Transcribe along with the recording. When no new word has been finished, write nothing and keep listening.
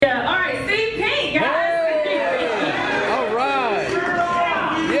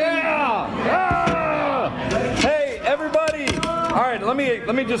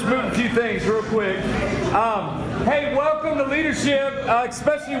let me just move a few things real quick. Hey, welcome to leadership.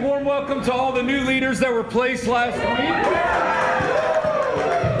 Especially warm welcome to all the new leaders that were placed last week.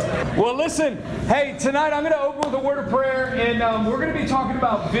 Well, listen. Hey, tonight I'm going to open with a word of prayer, and we're going to be talking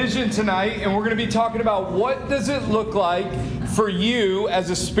about vision tonight, and we're going to be talking about what does it look like for you as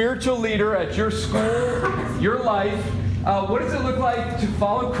a spiritual leader at your school, your life. What does it look like to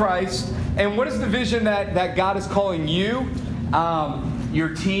follow Christ? And what is the vision that God is calling you,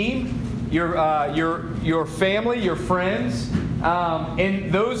 your team, your family, your friends,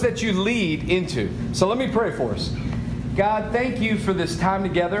 and those that you lead into? So let me pray for us. God, thank you for this time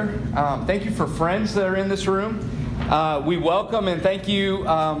together. Thank you for friends that are in this room. We welcome and thank you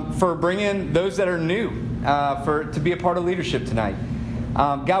for bringing those that are new to be a part of leadership tonight.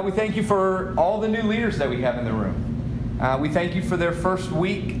 God, we thank you for all the new leaders that we have in the room. We thank you for their first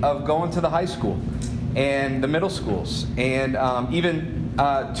week of going to the high school and the middle schools, and even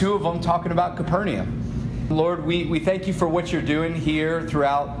two of them talking about Capernaum. Lord, we thank you for what you're doing here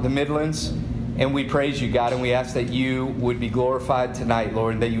throughout the Midlands, and we praise you, God, and we ask that you would be glorified tonight,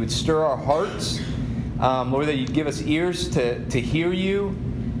 Lord, and that you would stir our hearts, Lord, that you'd give us ears to hear you,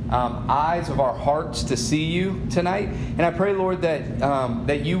 eyes of our hearts to see you tonight. And I pray, Lord,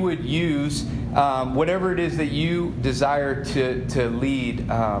 that you would use whatever it is that you desire to lead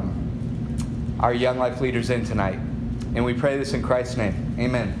our Young Life leaders in tonight. And we pray this in Christ's name.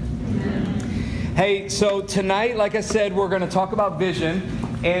 Amen. Hey, so tonight, like I said, we're going to talk about vision.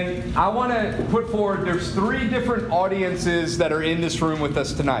 And I want to put forward, there's three different audiences that are in this room with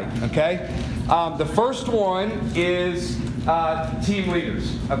us tonight, okay? The first one is team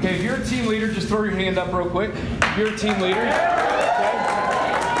leaders. Okay, if you're a team leader, just throw your hand up real quick. If you're a team leader, okay?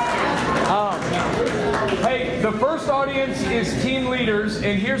 Hey, the first audience is team leaders,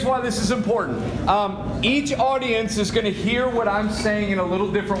 and here's why this is important. Each audience is going to hear what I'm saying in a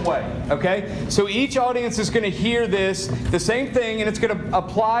little different way, okay? So each audience is going to hear the same thing, and it's going to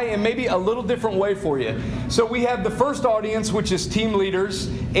apply in maybe a little different way for you. So we have the first audience, which is team leaders,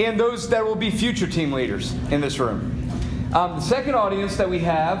 and those that will be future team leaders in this room. The second audience that we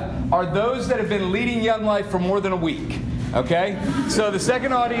have are those that have been leading Young Life for more than a week. Okay? So the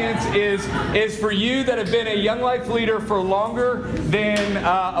second audience is for you that have been a Young Life leader for longer than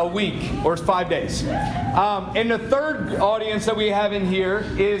a week or 5 days. And the third audience that we have in here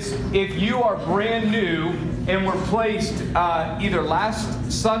is if you are brand new and were placed either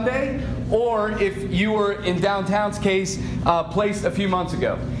last Sunday or if you were, in downtown's case, placed a few months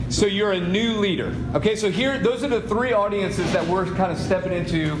ago. So you're a new leader. Okay, so those are the three audiences that we're kind of stepping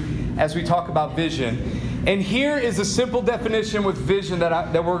into as we talk about vision. And here is a simple definition with vision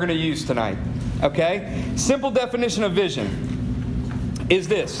that we're going to use tonight. Okay? Simple definition of vision is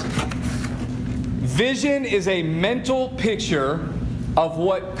this. Vision is a mental picture of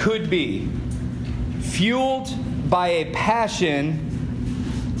what could be, fueled by a passion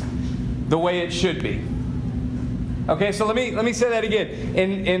the way it should be. Okay, so let me say that again.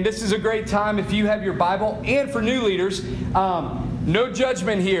 And this is a great time if you have your Bible, and for new leaders, no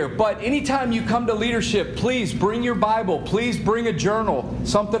judgment here, but anytime you come to leadership, please bring your Bible. Please bring a journal,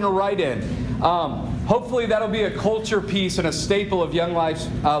 something to write in. Hopefully that'll be a culture piece and a staple of Young Life's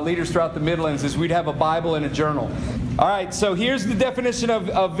leaders throughout the Midlands is we'd have a Bible and a journal. All right, so here's the definition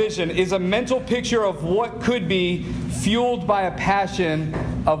of vision, is a mental picture of what could be fueled by a passion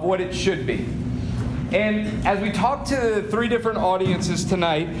of what it should be. And as we talk to the three different audiences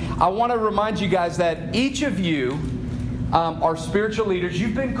tonight, I want to remind you guys that each of you are spiritual leaders.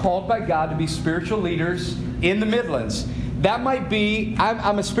 You've been called by God to be spiritual leaders in the Midlands. That might be,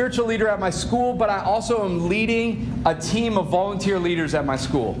 I'm a spiritual leader at my school, but I also am leading a team of volunteer leaders at my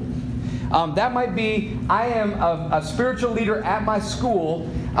school. That might be, I am a spiritual leader at my school,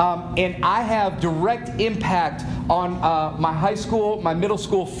 and I have direct impact on my high school, my middle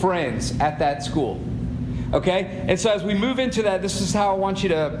school friends at that school. Okay? And so as we move into that, this is how I want you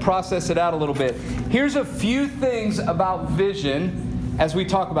to process it out a little bit. Here's a few things about vision as we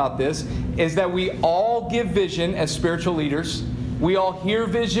talk about this, is that we all give vision as spiritual leaders. We all hear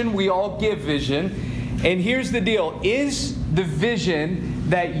vision. We all give vision. And here's the deal. Is the vision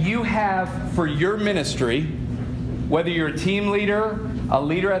that you have for your ministry, whether you're a team leader, a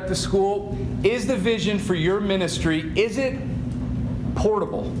leader at the school, is the vision for your ministry, is it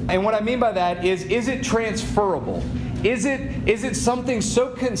portable? And what I mean by that is it transferable? Is it something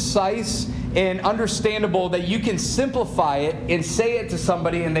so concise and understandable that you can simplify it and say it to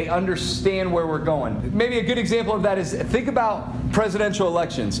somebody and they understand where we're going? Maybe a good example of that is, think about presidential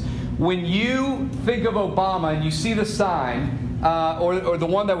elections. When you think of Obama and you see the sign, or the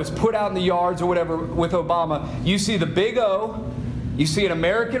one that was put out in the yards or whatever with Obama, you see the big O, You see an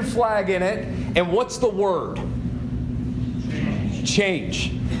American flag in it, and what's the word?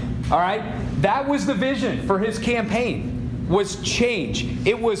 Change. All right? That was the vision for his campaign, was change.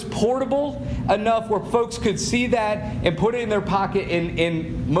 It was portable enough where folks could see that and put it in their pocket,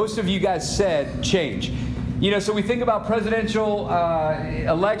 and most of you guys said change. So we think about presidential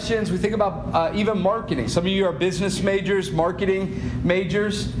elections. We think about even marketing. Some of you are business majors, marketing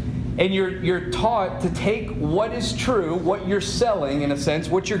majors, and you're taught to take what is true, what you're selling in a sense,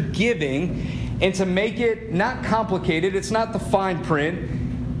 what you're giving, and to make it not complicated. It's not the fine print.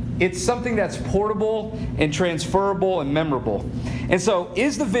 It's something that's portable and transferable and memorable. And so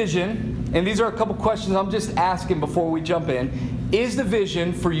is the vision, and these are a couple questions I'm just asking before we jump in, is the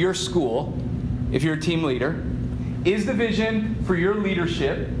vision for your school, if you're a team leader, is the vision for your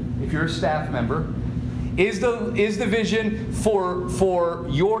leadership, if you're a staff member, is the vision for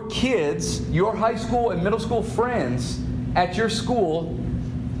your kids, your high school and middle school friends at your school,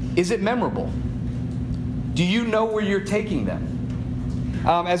 is it memorable? Do you know where you're taking them?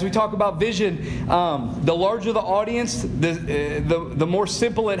 As we talk about vision, the larger the audience, the more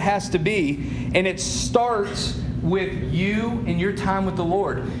simple it has to be, and it starts with you and your time with the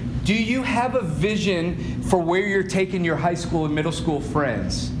Lord. Do you have a vision for where you're taking your high school and middle school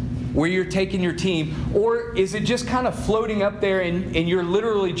friends? Where you're taking your team? Or is it just kind of floating up there and you're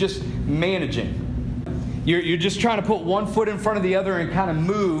literally just managing? You're just trying to put one foot in front of the other and kind of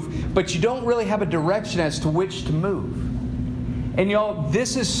move, but you don't really have a direction as to which to move. And y'all,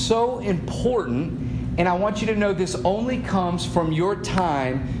 this is so important, and I want you to know this only comes from your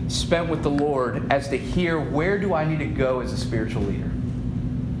time spent with the Lord as to hear, where do I need to go as a spiritual leader?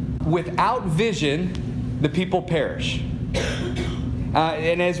 Without vision, the people perish.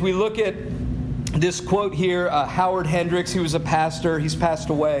 And as we look at this quote here, Howard Hendricks, he was a pastor, he's passed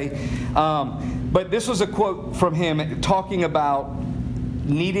away. But this was a quote from him talking about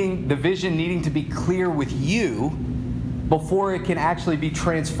the vision needing to be clear with you before it can actually be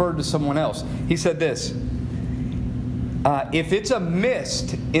transferred to someone else. He said this, if it's a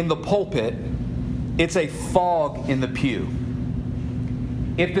mist in the pulpit, it's a fog in the pew.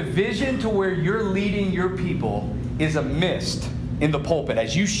 If the vision to where you're leading your people is a mist in the pulpit,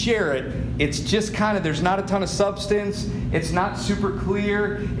 as you share it, it's just kind of, there's not a ton of substance, it's not super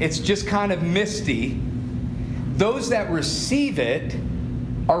clear, it's just kind of misty. Those that receive it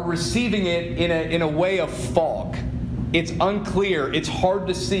are receiving it in a way of fog. It's unclear. It's hard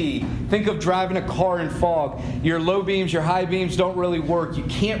to see. Think of driving a car in fog. Your low beams, your high beams don't really work. You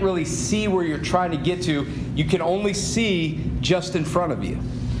can't really see where you're trying to get to. You can only see just in front of you.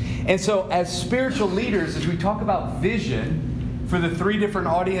 And so as spiritual leaders, as we talk about vision for the three different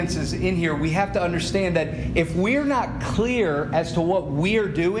audiences in here, we have to understand that if we're not clear as to what we are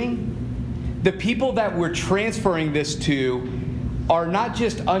doing, the people that we're transferring this to are not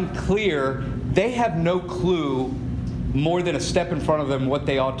just unclear, they have no clue more than a step in front of them what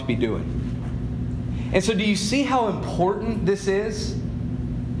they ought to be doing. And so do you see how important this is?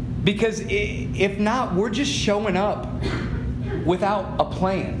 Because if not, we're just showing up without a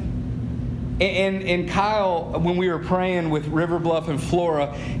plan. And Kyle, when we were praying with River Bluff and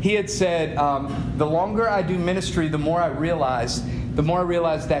Flora, he had said, the longer I do ministry, the more I realize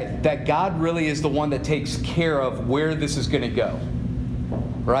that God really is the one that takes care of where this is going to go.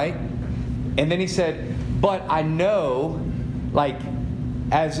 Right? And then he said, but I know, like,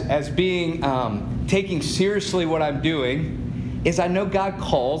 as being taking seriously what I'm doing, is I know God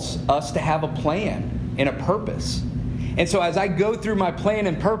calls us to have a plan and a purpose. And so as I go through my plan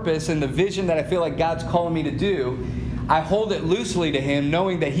and purpose and the vision that I feel like God's calling me to do, I hold it loosely to Him,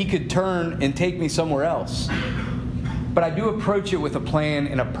 knowing that He could turn and take me somewhere else. But I do approach it with a plan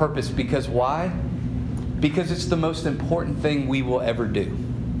and a purpose, because why? Because it's the most important thing we will ever do.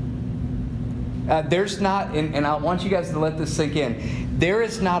 There's not, and I want you guys to let this sink in, there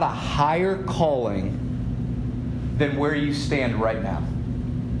is not a higher calling than where you stand right now.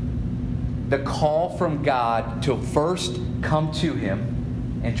 The call from God to first come to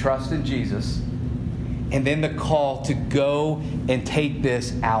Him and trust in Jesus, and then the call to go and take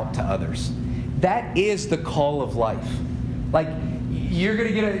this out to others. That is the call of life. Like, you're going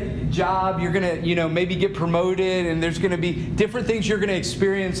to get a job, you're going to, maybe get promoted, and there's going to be different things you're going to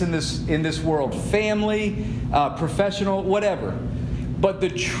experience in this world. Family, professional, whatever. But the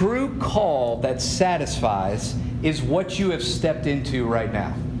true call that satisfies is what you have stepped into right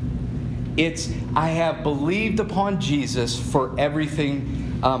now. It's, I have believed upon Jesus for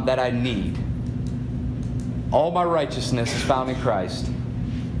everything that I need. All my righteousness is found in Christ.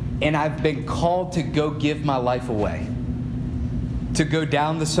 And I've been called to go give my life away. To go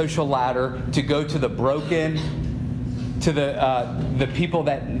down the social ladder, to go to the broken, to the people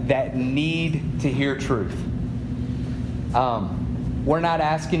that need to hear truth. We're not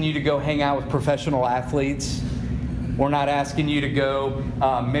asking you to go hang out with professional athletes. We're not asking you to go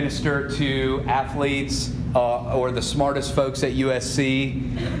minister to athletes or the smartest folks at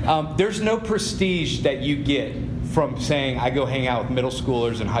USC. There's no prestige that you get from saying, I go hang out with middle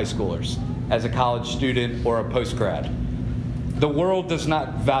schoolers and high schoolers as a college student or a post-grad. The world does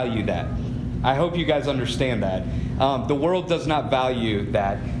not value that. I hope you guys understand that. The world does not value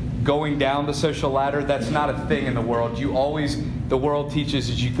that. Going down the social ladder, that's not a thing in the world. The world teaches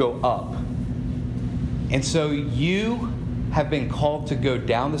is you go up. And so you have been called to go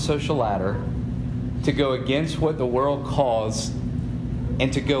down the social ladder, to go against what the world calls,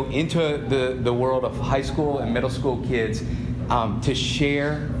 and to go into the world of high school and middle school kids to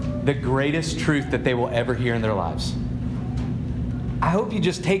share the greatest truth that they will ever hear in their lives. I hope you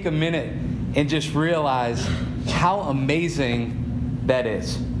just take a minute and just realize how amazing that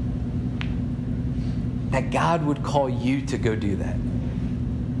is. That God would call you to go do that.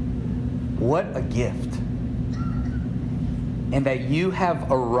 What a gift. And that you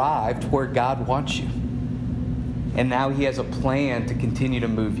have arrived where God wants you. And now He has a plan to continue to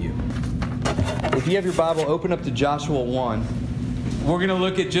move you. If you have your Bible, open up to Joshua 1. We're going to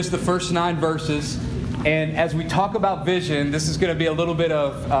look at just the first 9 verses. And as we talk about vision, this is going to be a little bit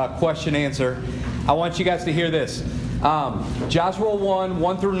of question-answer. I want you guys to hear this. Joshua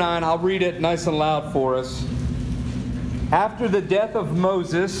 1 through 9, I'll read it nice and loud for us. After the death of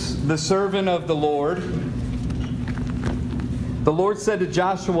Moses, the servant of the Lord said to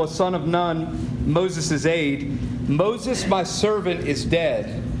Joshua, son of Nun, Moses' aide, Moses, my servant, is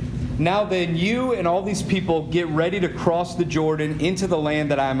dead. Now then, you and all these people get ready to cross the Jordan into the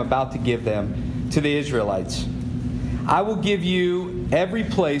land that I am about to give them, to the Israelites. I will give you every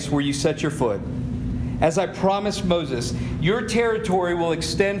place where you set your foot. As I promised Moses, your territory will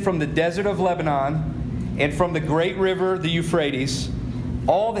extend from the desert of Lebanon and from the great river, the Euphrates,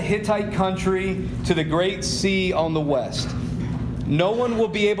 all the Hittite country to the great sea on the west. No one will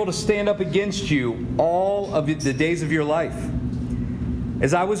be able to stand up against you all of the days of your life.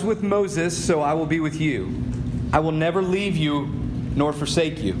 As I was with Moses, so I will be with you. I will never leave you nor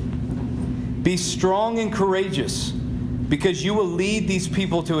forsake you. Be strong and courageous, because you will lead these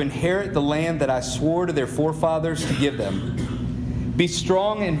people to inherit the land that I swore to their forefathers to give them. Be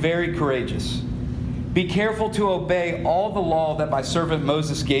strong and very courageous. Be careful to obey all the law that my servant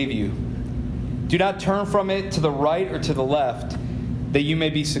Moses gave you. Do not turn from it to the right or to the left, that you may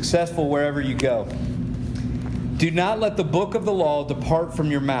be successful wherever you go. Do not let the book of the law depart from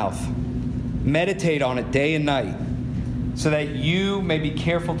your mouth. Meditate on it day and night, so that you may be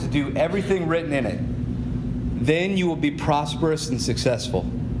careful to do everything written in it. Then you will be prosperous and successful.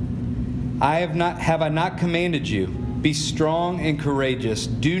 Have I not commanded you? Be strong and courageous.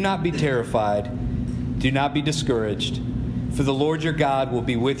 Do not be terrified. Do not be discouraged. For the Lord your God will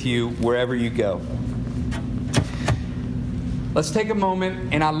be with you wherever you go. Let's take a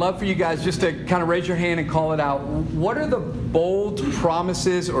moment, and I'd love for you guys just to kind of raise your hand and call it out. What are the bold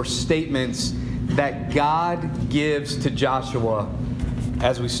promises or statements that God gives to Joshua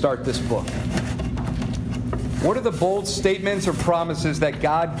as we start this book? What are the bold statements or promises that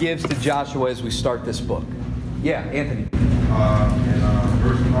God gives to Joshua as we start this book? Yeah, Anthony. In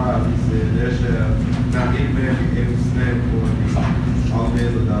verse 5, he said, there shall not any man be able to stand before thee all the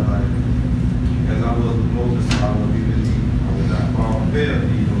days of thy life. As I was with Moses, I will be with thee. I will not fall or fail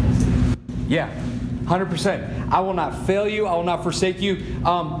thee. Yeah, 100%. I will not fail you. I will not forsake you.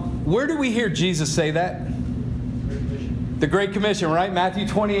 Where do we hear Jesus say that? The Great Commission, right? Matthew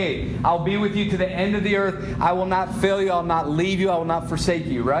 28. I'll be with you to the end of the earth. I will not fail you. I will not leave you. I will not forsake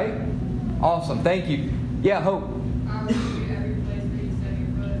you, right? Awesome. Thank you. Yeah, Hope.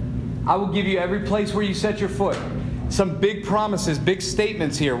 I will give you every place where you set your foot. Some big promises, big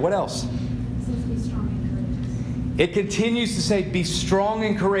statements here. What else? It continues to say, be strong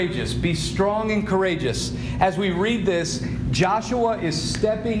and courageous. Be strong and courageous. As we read this, Joshua is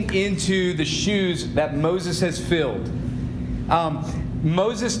stepping into the shoes that Moses has filled.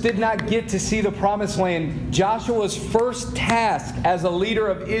 Moses did not get to see the promised land. Joshua's first task as a leader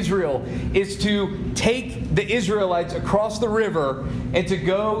of Israel is to take the Israelites across the river and to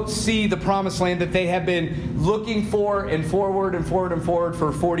go see the promised land that they have been looking for and forward and forward and forward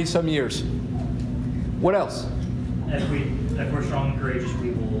for 40-some years. What else? If we're strong and courageous,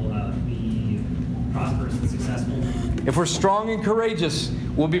 we will be prosperous and successful. If we're strong and courageous,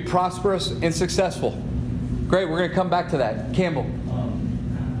 we'll be prosperous and successful. Great, we're going to come back to that. Campbell.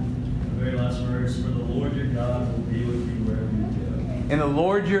 The very last verse, for the Lord your God will be with you wherever you go. And the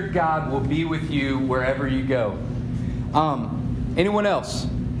Lord your God will be with you wherever you go. Anyone else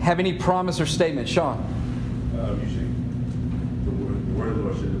have any promise or statement? Sean? You should, the word of the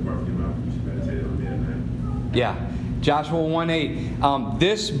Lord should depart from your mouth. You should meditate on it day and night. Yeah. Joshua 1:8.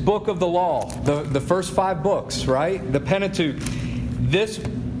 This book of the law, the first 5 books, right? The Pentateuch.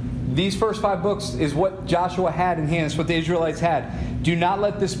 These first 5 books is what Joshua had in hand. It's what the Israelites had. Do not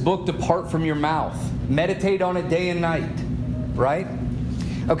let this book depart from your mouth. Meditate on it day and night. Right?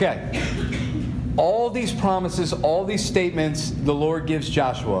 Okay. All these promises, all these statements the Lord gives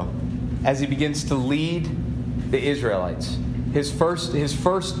Joshua as he begins to lead the Israelites. His first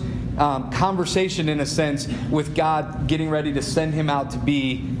conversation, in a sense, with God getting ready to send him out to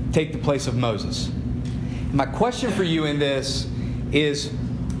take the place of Moses. My question for you in this is,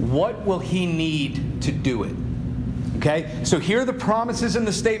 what will he need to do it? Okay? So here are the promises and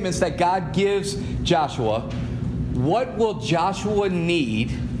the statements that God gives Joshua. What will Joshua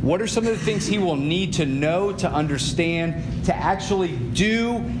need? What are some of the things he will need to know, to understand, to actually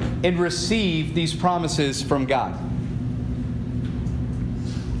do and receive these promises from God?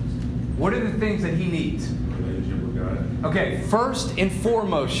 What are the things that he needs? Relationship with God. Okay, first and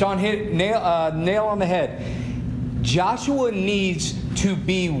foremost, Sean hit nail on the head. Joshua needs to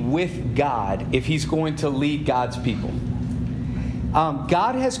be with God if he's going to lead God's people.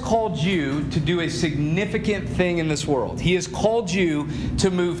 God has called you to do a significant thing in this world. He has called you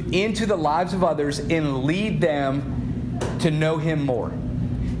to move into the lives of others and lead them to know Him more.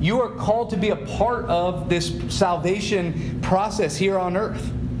 You are called to be a part of this salvation process here on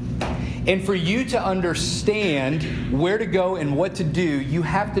earth. And for you to understand where to go and what to do, you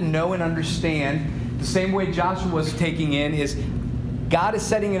have to know and understand the same way Joshua was taking in is God is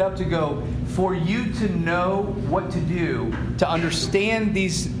setting it up to go for you to know what to do, to understand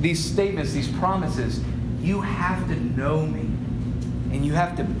these statements, these promises. You have to know me and you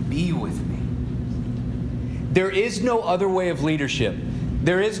have to be with me. There is no other way of leadership.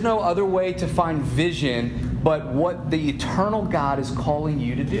 There is no other way to find vision but what the eternal God is calling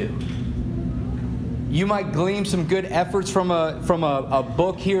you to do. You might glean some good efforts from a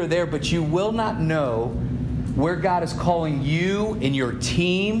book here or there, but you will not know where God is calling you and your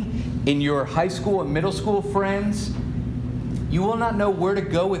team, in your high school and middle school friends. You will not know where to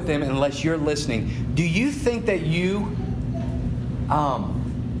go with them unless you're listening. Do you think that you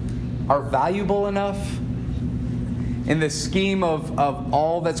are valuable enough in the scheme of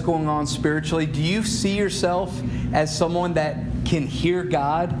all that's going on spiritually? Do you see yourself as someone that can hear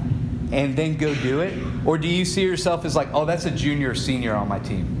God and then go do it? Or do you see yourself as like, oh, that's a junior or senior on my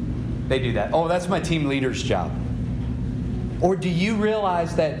team? They do that. Oh, that's my team leader's job. Or do you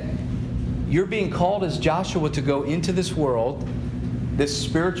realize that you're being called as Joshua to go into this world, this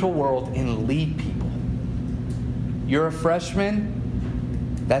spiritual world, and lead people? You're a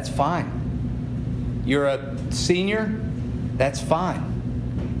freshman? That's fine. You're a senior? That's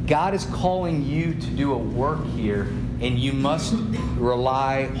fine. God is calling you to do a work here, and you must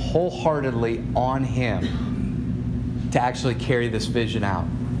rely wholeheartedly on Him to actually carry this vision out.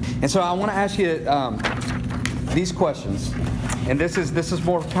 And so I want to ask you these questions. And this is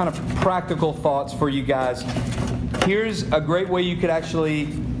more kind of practical thoughts for you guys. Here's a great way you could actually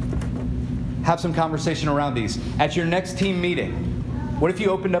have some conversation around these. At your next team meeting, what if you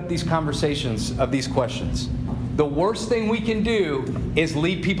opened up these conversations of these questions? The worst thing we can do is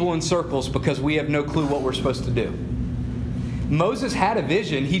lead people in circles because we have no clue what we're supposed to do. Moses had a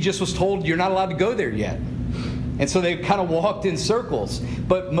vision. He just was told, you're not allowed to go there yet. And so they kind of walked in circles.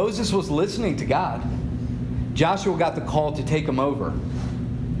 But Moses was listening to God. Joshua got the call to take him over.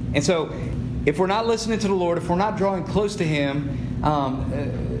 And so if we're not listening to the Lord, if we're not drawing close to Him,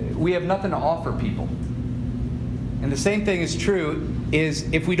 we have nothing to offer people. And the same thing is true is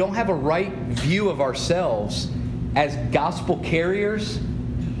if we don't have a right view of ourselves as gospel carriers,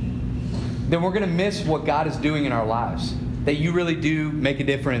 then we're going to miss what God is doing in our lives. That you really do make a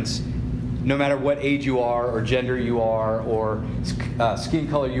difference no matter what age you are or gender you are or skin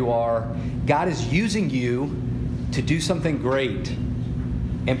color you are. God is using you to do something great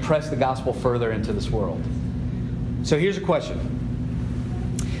and press the gospel further into this world. So here's a question.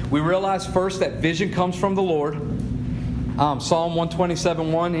 We realize first that vision comes from the Lord. Psalm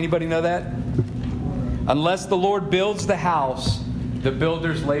 127:1. Anybody know that? Unless the Lord builds the house, the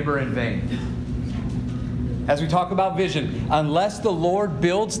builders labor in vain. As we talk about vision, unless the Lord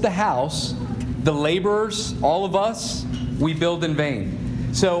builds the house, the laborers, all of us, we build in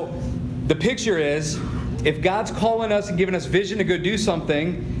vain. So the picture is, if God's calling us and giving us vision to go do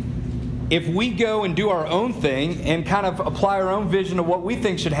something, if we go and do our own thing and kind of apply our own vision of what we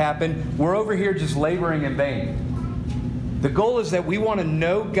think should happen, we're over here just laboring in vain. The goal is that we want to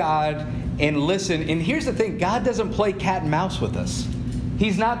know God and listen. And here's the thing, God doesn't play cat and mouse with us.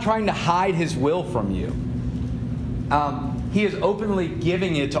 He's not trying to hide his will from you. He is openly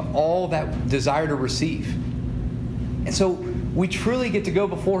giving it to all that desire to receive. And so we truly get to go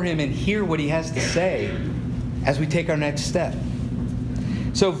before him and hear what he has to say as we take our next step.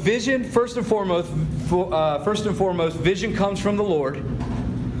 So vision, first and foremost, vision comes from the Lord.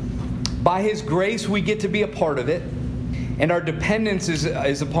 By his grace, we get to be a part of it. And our dependence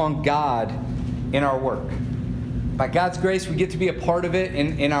is upon God in our work. By God's grace, we get to be a part of it,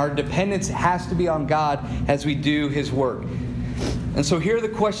 and our dependence has to be on God as we do his work. And so here are the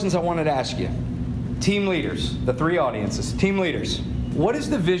questions I wanted to ask you. Team leaders, the three audiences. Team leaders, what is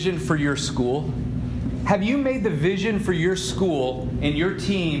the vision for your school? Have you made the vision for your school and your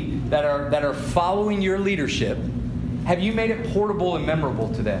team that are following your leadership? Have you made it portable and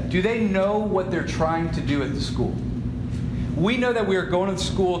memorable to them? Do they know what they're trying to do at the school? We know that we are going to the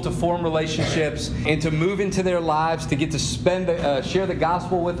school to form relationships and to move into their lives, to get to share the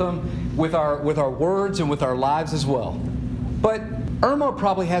gospel with them, with our words and with our lives as well. But Irma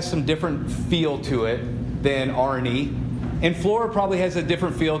probably has some different feel to it than R&E, and Flora probably has a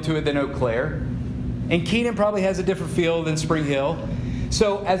different feel to it than Eau Claire, and Keenan probably has a different feel than Spring Hill.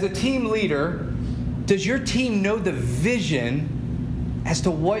 So as a team leader, does your team know the vision as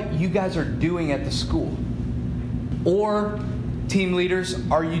to what you guys are doing at the school? Or, team leaders,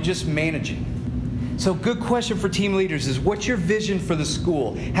 are you just managing? So good question for team leaders is, what's your vision for the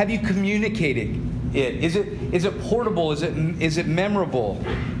school? Have you communicated it? Is it portable? Is it memorable?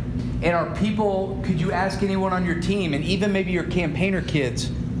 And are people, could you ask anyone on your team, and even maybe your campaigner kids,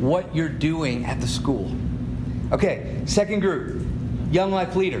 what you're doing at the school? Okay, second group, young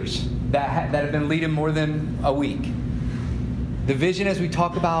life leaders that have been leading more than a week. The vision, as we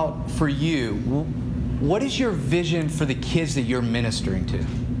talk about for you, what is your vision for the kids that you're ministering to?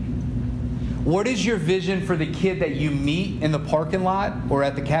 What is your vision for the kid that you meet in the parking lot or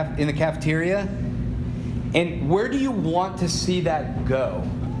at in the cafeteria? And where do you want to see that go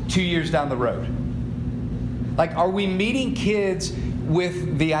 2 years down the road? Like, are we meeting kids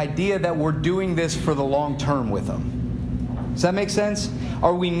with the idea that we're doing this for the long term with them? Does that make sense?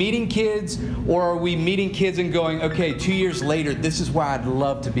 Are we meeting kids, or are we meeting kids and going, okay, 2 years later, this is why I'd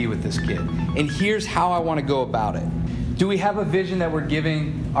love to be with this kid, and here's how I want to go about it? Do we have a vision that we're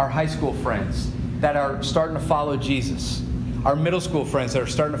giving our high school friends that are starting to follow Jesus? Our middle school friends that are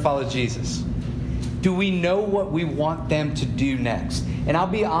starting to follow Jesus? Do we know what we want them to do next? And I'll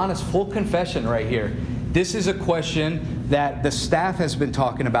be honest, full confession right here. This is a question that the staff has been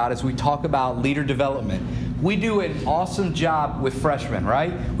talking about as we talk about leader development. We do an awesome job with freshmen,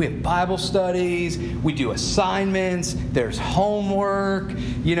 right? We have Bible studies, we do assignments, there's homework,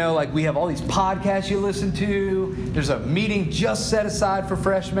 like we have all these podcasts you listen to, there's a meeting just set aside for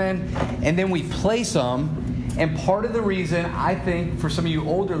freshmen, and then we place them. And part of the reason, I think, for some of you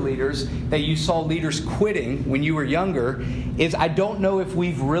older leaders, that you saw leaders quitting when you were younger, is I don't know if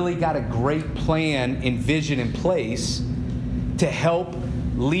we've really got a great plan and vision in place to help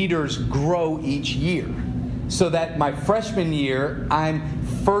leaders grow each year, so that my freshman year, I'm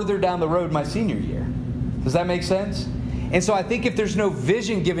further down the road my senior year. Does that make sense? And so I think if there's no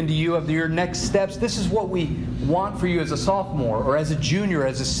vision given to you of your next steps, this is what we want for you as a sophomore or as a junior,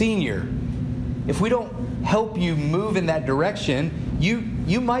 as a senior. If we don't help you move in that direction,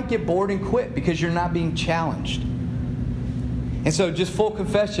 you might get bored and quit because you're not being challenged. And so just full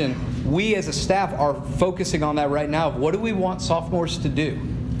confession, we as a staff are focusing on that right now. Of what do we want sophomores to do,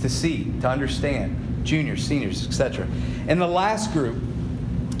 to see, to understand, juniors, seniors, etc. And the last group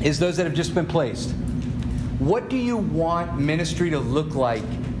is those that have just been placed. What do you want ministry to look like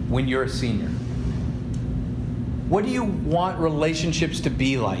when you're a senior? What do you want relationships to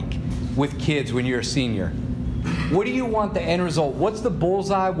be like with kids when you're a senior? What do you want the end result? What's the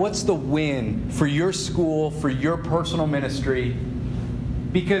bullseye? What's the win for your school, for your personal ministry?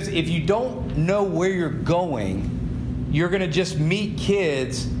 Because if you don't know where you're going, you're going to just meet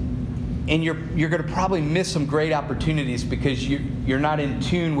kids, and you're going to probably miss some great opportunities because you're not in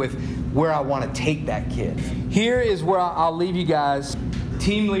tune with where I want to take that kid. Here is where I'll leave you guys.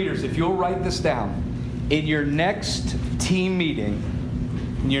 Team leaders, if you'll write this down, in your next team meeting,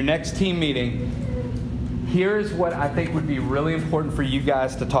 here's what I think would be really important for you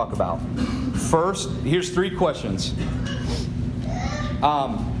guys to talk about. First, here's 3 questions.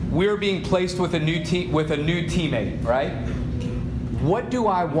 We're being placed with a new teammate, right? What do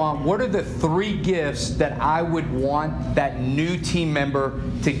I want? What are the 3 gifts that I would want that new team member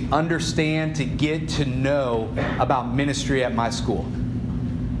to understand, to get to know about ministry at my school?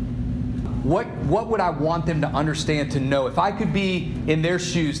 What would I want them to understand, to know? If I could be in their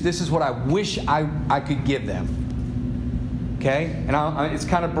shoes, this is what I wish I could give them. Okay? And it's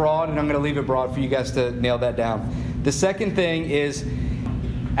kind of broad, and I'm going to leave it broad for you guys to nail that down. The second thing is,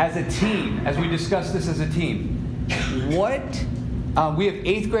 as a team, as we discuss this as a team, we have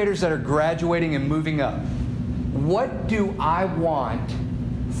 8th graders that are graduating and moving up. What do I want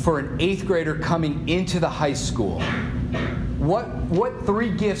for an 8th grader coming into the high school? What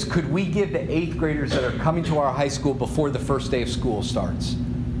 3 gifts could we give the 8th graders that are coming to our high school before the first day of school starts?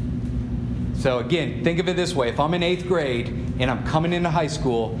 So again, think of it this way. If I'm in 8th grade and I'm coming into high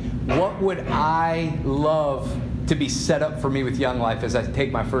school, what would I love to be set up for me with Young Life as I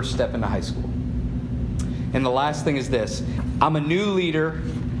take my first step into high school? And the last thing is this. I'm a new leader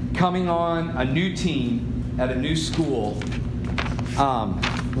coming on a new team at a new school.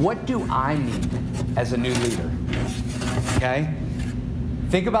 What do I need as a new leader? Okay?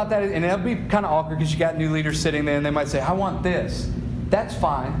 Think about that, and it'll be kind of awkward because you got new leaders sitting there and they might say, I want this. That's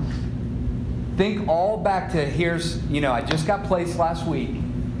fine. Think all back to I just got placed last week.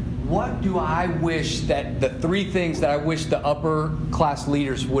 What do I wish that the 3 things that I wish the upper class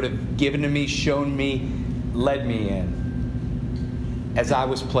leaders would have given to me, shown me, led me in as I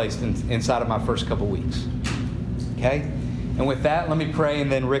was placed inside of my first couple weeks? Okay? And with that, let me pray,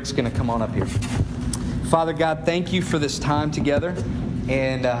 and then Rick's going to come on up here. Father God, thank you for this time together.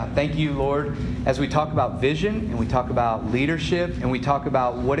 And thank you, Lord, as we talk about vision and we talk about leadership and we talk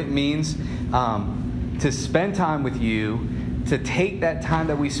about what it means to spend time with you, to take that time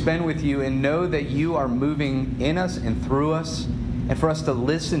that we spend with you and know that you are moving in us and through us, and for us to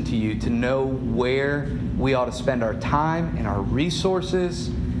listen to you, to know where we ought to spend our time and our resources,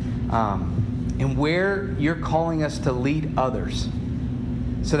 and where you're calling us to lead others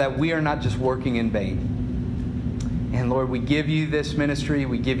so that we are not just working in vain. And Lord, we give you this ministry.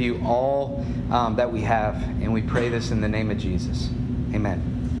 We give you all that we have. And we pray this in the name of Jesus.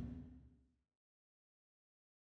 Amen.